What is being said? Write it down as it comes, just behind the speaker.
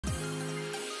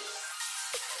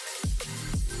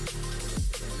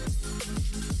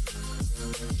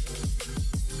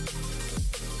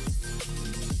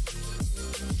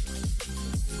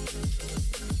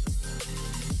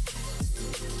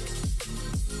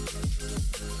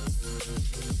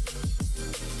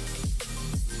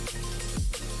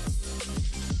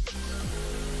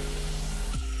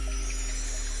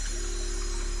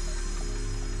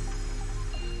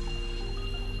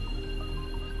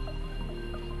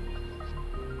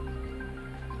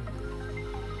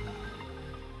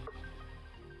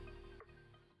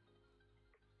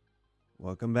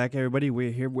Welcome back, everybody.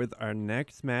 We're here with our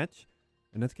next match,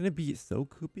 and it's going to be So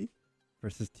Koopy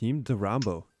versus Team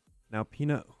Rambo. Now,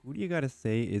 Peanut, who do you got to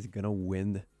say is going to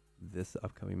win this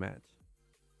upcoming match?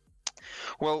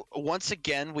 Well, once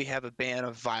again, we have a ban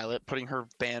of Violet, putting her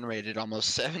ban rate at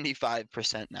almost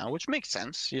 75% now, which makes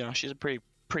sense. You know, she's a pretty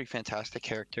fantastic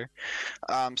character.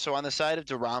 So on the side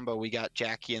of Rambo, we got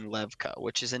Jackie and Levka,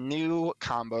 which is a new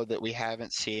combo that we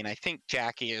haven't seen. I think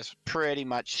Jackie is pretty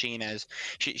much seen as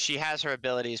she has her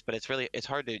abilities, but it's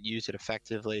hard to use it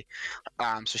effectively.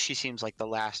 So she seems like the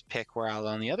last pick. While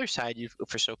on the other side,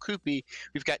 for So Koopy,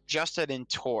 we've got Justin and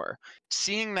Tor.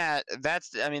 Seeing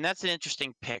that's an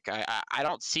interesting pick. I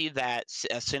don't see that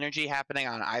a synergy happening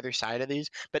on either side of these,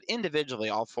 but individually,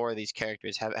 all four of these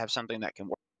characters have something that can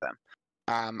work for them.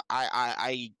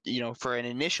 For an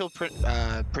initial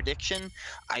prediction,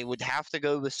 I would have to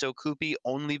go with So Koopy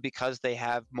only because they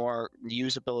have more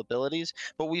usable abilities.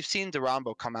 But we've seen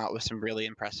Rambo come out with some really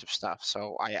impressive stuff,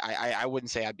 so I wouldn't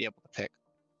say I'd be able to pick.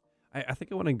 I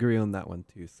think I want to agree on that one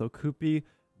too. So Koopy,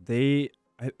 they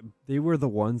were the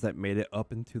ones that made it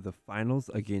up into the finals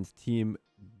against Team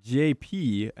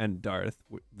JP and Darth,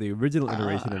 the original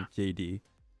iteration of JD.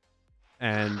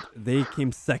 And they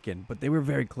came second, but they were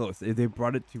very close. They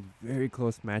brought it to very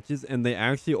close matches, and they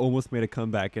actually almost made a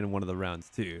comeback in one of the rounds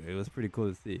too. It was pretty cool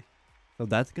to see. So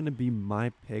that's going to be my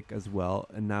pick as well.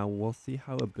 And now we'll see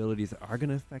how abilities are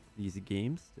going to affect these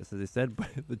games, just as I said. But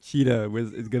the cheetah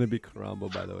is going to be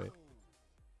Karambo, by the way.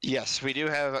 Yes, we do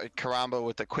have Karambo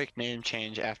with a quick name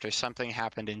change after something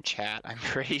happened in chat, I'm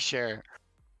pretty sure.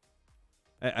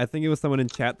 I think it was someone in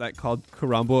chat that called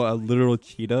Karambo a literal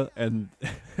cheetah, and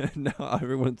now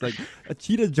everyone's like, a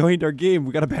cheetah joined our game,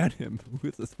 we gotta ban him.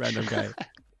 Who's this random guy?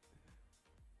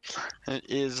 It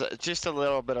is just a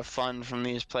little bit of fun from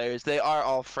these players. They are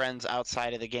all friends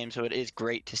outside of the game, so it is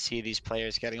great to see these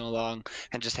players getting along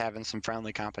and just having some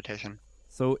friendly competition.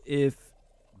 So if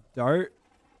Dart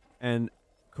and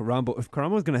Karambo, if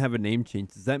Karambo's gonna have a name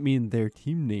change, does that mean their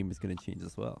team name is gonna change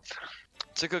as well?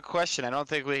 It's a good question. I don't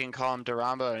think we can call him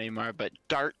Rambo anymore, but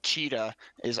Dart Cheetah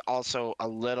is also a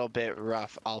little bit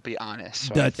rough, I'll be honest.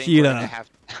 So Da Cheetah.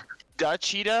 Da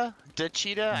Cheetah? Da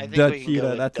Cheetah? I think Da we can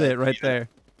Cheetah, that's it right there.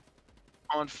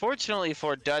 Unfortunately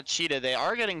for Da Cheetah, they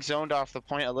are getting zoned off the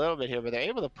point a little bit here, but they're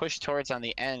able to push towards on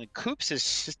the end. Coops is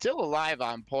still alive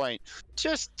on point,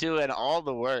 just doing all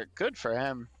the work. Good for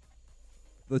him.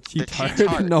 The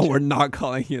Cheetah. No, we're not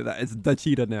calling you that. It's Da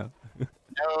Cheetah now.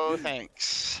 No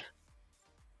thanks.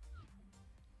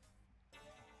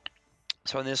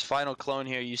 So in this final clone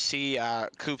here, you see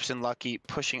Coops and Lucky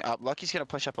pushing up. Lucky's going to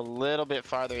push up a little bit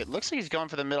farther. It looks like he's going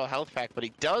for the middle health pack, but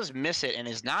he does miss it and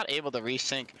is not able to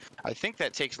resync. I think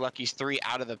that takes Lucky's 3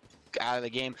 out of the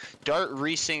game. Dart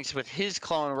resyncs with his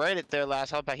clone right at their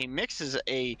last health pack. He mixes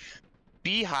a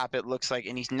B-hop, it looks like,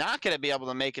 and he's not going to be able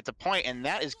to make it to point, and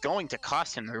that is going to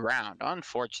cost him the round.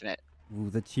 Unfortunate. Ooh,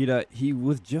 the Cheetah, he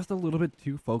was just a little bit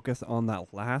too focused on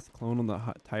that last clone on the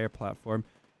tire platform.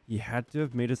 He had to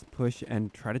have made his push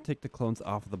and try to take the clones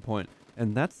off of the point.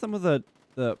 And that's some of the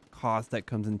cost that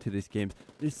comes into these games.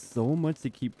 There's so much to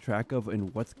keep track of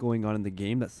in what's going on in the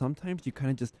game that sometimes you kind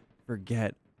of just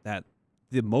forget that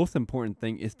the most important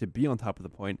thing is to be on top of the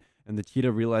point. And the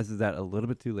Cheetah realizes that a little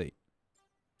bit too late.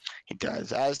 He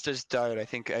does, as does Dart. I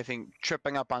think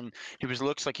tripping up on,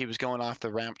 looks like he was going off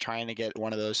the ramp trying to get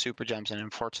one of those super jumps, and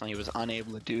unfortunately he was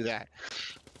unable to do that.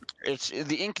 It's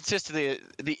the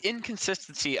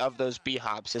inconsistency of those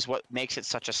B-hops is what makes it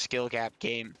such a skill gap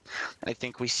game. And I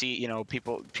think we see, you know,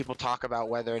 people talk about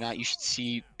whether or not you should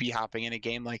see B-hopping in a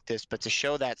game like this, but to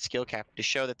show that skill cap, to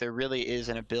show that there really is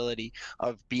an ability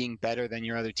of being better than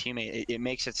your other teammate, it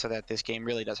makes it so that this game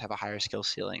really does have a higher skill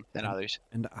ceiling than others.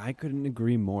 And I couldn't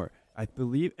agree more. I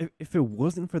believe if it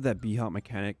wasn't for that B-hop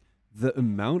mechanic, the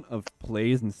amount of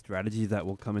plays and strategies that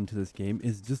will come into this game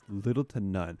is just little to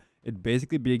none. It'd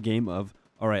basically be a game of,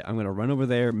 all right, I'm going to run over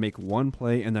there, make one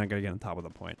play, and then I'm going to get on top of the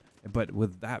point. But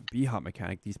with that B-hop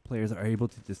mechanic, these players are able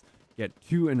to just get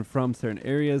to and from certain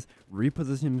areas,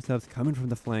 reposition themselves coming from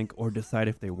the flank, or decide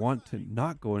if they want to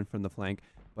not go in from the flank.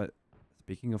 But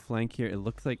speaking of flank here, it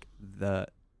looks like the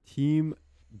team,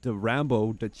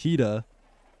 Rambo, the Cheetah,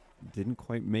 didn't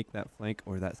quite make that flank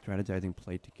or that strategizing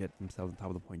play to get themselves on top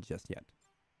of the point just yet.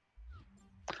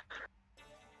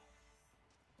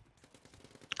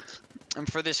 And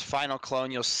for this final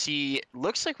clone, you'll see,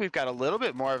 looks like we've got a little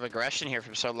bit more of aggression here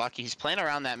from So Lucky. He's playing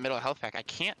around that middle health pack. I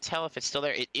can't tell if it's still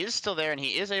there. It is still there, and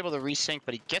he is able to resync,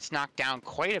 but he gets knocked down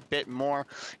quite a bit more.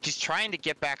 He's trying to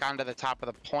get back onto the top of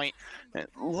the point. It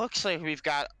looks like we've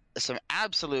got some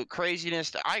absolute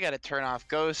craziness. I got to turn off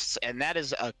ghosts, and that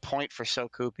is a point for So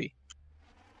Koopy.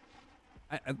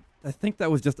 I think that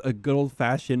was just a good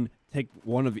old-fashioned take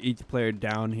one of each player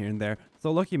down here and there.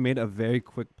 So Lucky made a very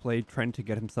quick play trying to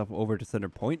get himself over to center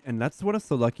point, and that's one of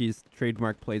So Lucky's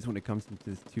trademark plays when it comes into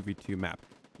this 2v2 map.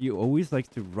 He always likes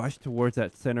to rush towards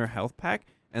that center health pack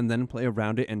and then play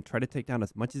around it and try to take down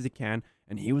as much as he can,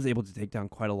 and he was able to take down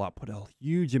quite a lot, put a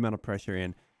huge amount of pressure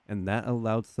in, and that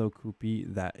allowed So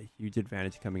Koopy that huge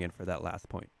advantage coming in for that last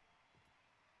point.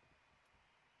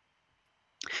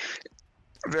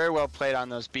 Very well played on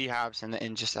those B-hops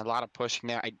and just a lot of pushing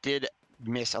there. I did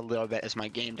miss a little bit as my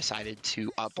game decided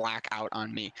to black out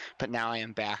on me, but now I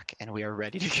am back and we are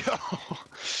ready to go.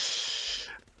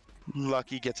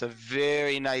 Lucky gets a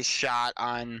very nice shot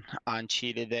on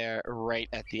Cheetah there right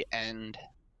at the end.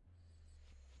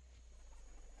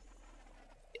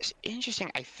 It's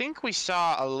interesting. I think we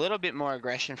saw a little bit more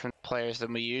aggression from the players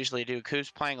than we usually do.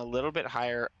 Coop's playing a little bit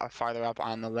higher, farther up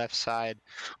on the left side.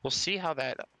 We'll see how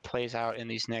that plays out in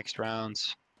these next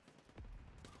rounds.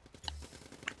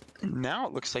 Now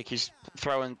it looks like he's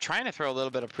trying to throw a little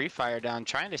bit of pre-fire down,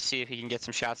 trying to see if he can get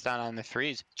some shots down on the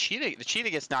threes. The Cheetah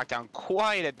gets knocked down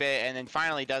quite a bit, and then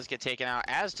finally does get taken out,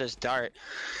 as does Dart.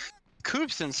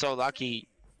 Coop's and So Lucky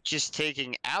just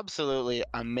taking absolutely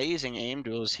amazing aim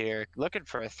duels here, looking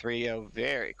for a 3-0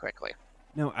 very quickly.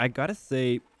 Now, I gotta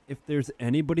say, if there's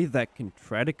anybody that can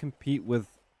try to compete with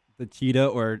the Cheetah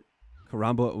or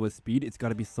Rambo with speed, it's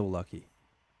gotta be So Lucky.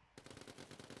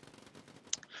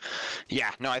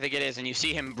 Yeah, no, I think it is, and you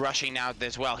see him rushing now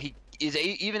as well. He is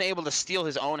even able to steal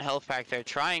his own health pack there,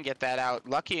 try and get that out.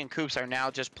 Lucky and Coops are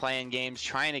now just playing games,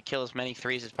 trying to kill as many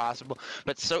threes as possible.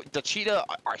 But so the Cheetah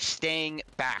are staying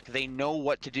back. They know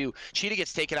what to do. Cheetah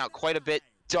gets taken out quite a bit.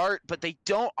 Dart, but they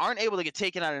aren't able to get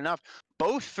taken out enough.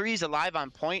 Both threes alive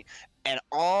on point, and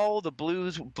all the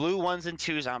blue ones and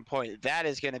twos on point. That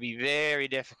is going to be very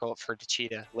difficult for the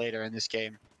Cheetah later in this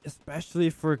game.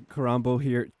 Especially for Karambo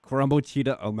here. Karambo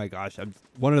Cheetah, oh my gosh, I'm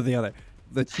one or the other.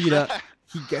 The Cheetah,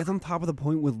 he gets on top of the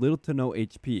point with little to no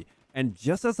HP. And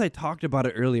just as I talked about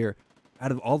it earlier,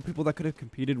 out of all the people that could have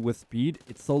competed with speed,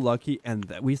 it's So Lucky, and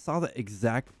that we saw the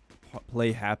exact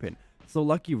play happen. So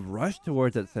Lucky rushed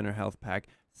towards that center health pack,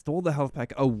 stole the health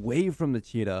pack away from the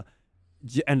Cheetah,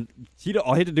 and Cheetah,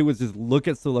 all he had to do was just look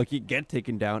at So Lucky, get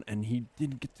taken down, and he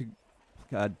didn't get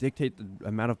to dictate the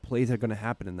amount of plays that are going to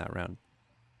happen in that round.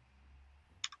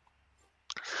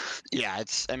 Yeah,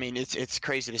 it's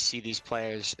crazy to see these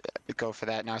players go for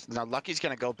that. Now Lucky's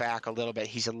going to go back a little bit.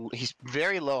 He's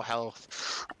very low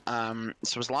health.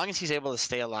 So as long as he's able to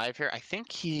stay alive here, I think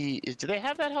do they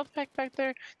have that health pack back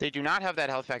there? They do not have that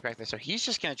health pack back there. So he's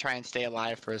just going to try and stay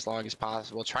alive for as long as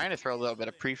possible, trying to throw a little bit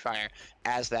of pre-fire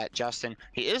as that Justin.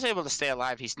 He is able to stay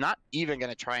alive. He's not even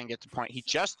going to try and get to point. He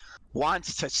just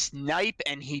wants to snipe,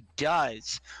 and he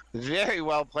does. Very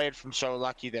well played from So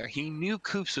Lucky there. He knew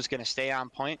Coops was going to stay on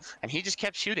point, and he just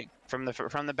kept shooting from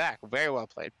the back. Very well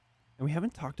played. And we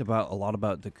haven't talked a lot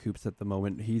about the Coops at the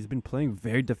moment. He's been playing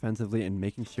very defensively and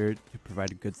making sure to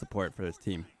provide good support for his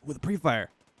team with pre-fire.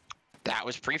 That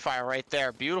was pre-fire right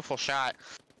there. Beautiful shot.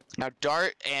 Now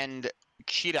Dart and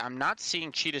Cheetah, I'm not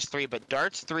seeing Cheetah's 3, but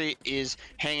Dart's 3 is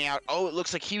hanging out. Oh, it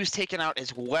looks like he was taken out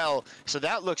as well. So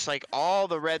that looks like all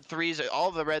the red 3s,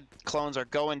 all the red clones are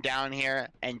going down here,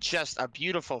 and just a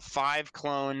beautiful 5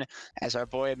 clone, as our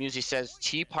boy Amusey says,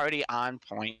 tea party on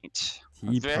point.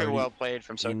 Very well played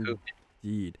from So Koop.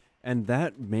 Indeed. And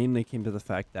that mainly came to the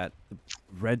fact that the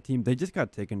red team, they just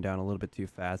got taken down a little bit too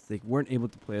fast. They weren't able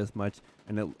to play as much,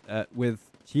 and with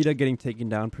Cheetah getting taken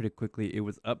down pretty quickly, it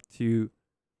was up to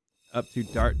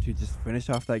Dart to just finish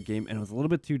off that game, and it was a little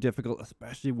bit too difficult,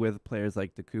 especially with players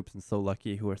like the Coops and So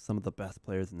Lucky, who are some of the best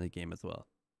players in the game as well.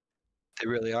 They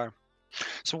really are.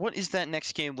 So what is that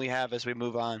next game we have as we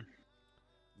move on?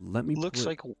 Let me looks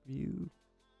like you.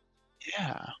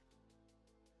 Yeah.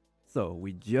 So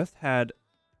we just had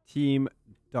Team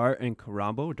Dart and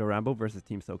Darambo versus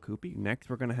Team So Koopy. Next,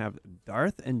 we're gonna have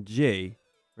Darth and Jay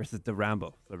versus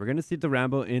Darambo. So we're gonna see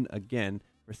Darambo in again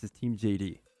versus Team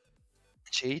JD.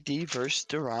 JD versus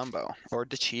Rambo, or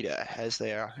the Cheetah, as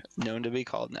they are known to be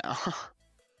called now.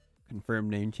 Confirmed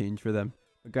name change for them.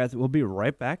 But guys, we'll be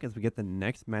right back as we get the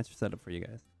next match set up for you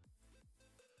guys.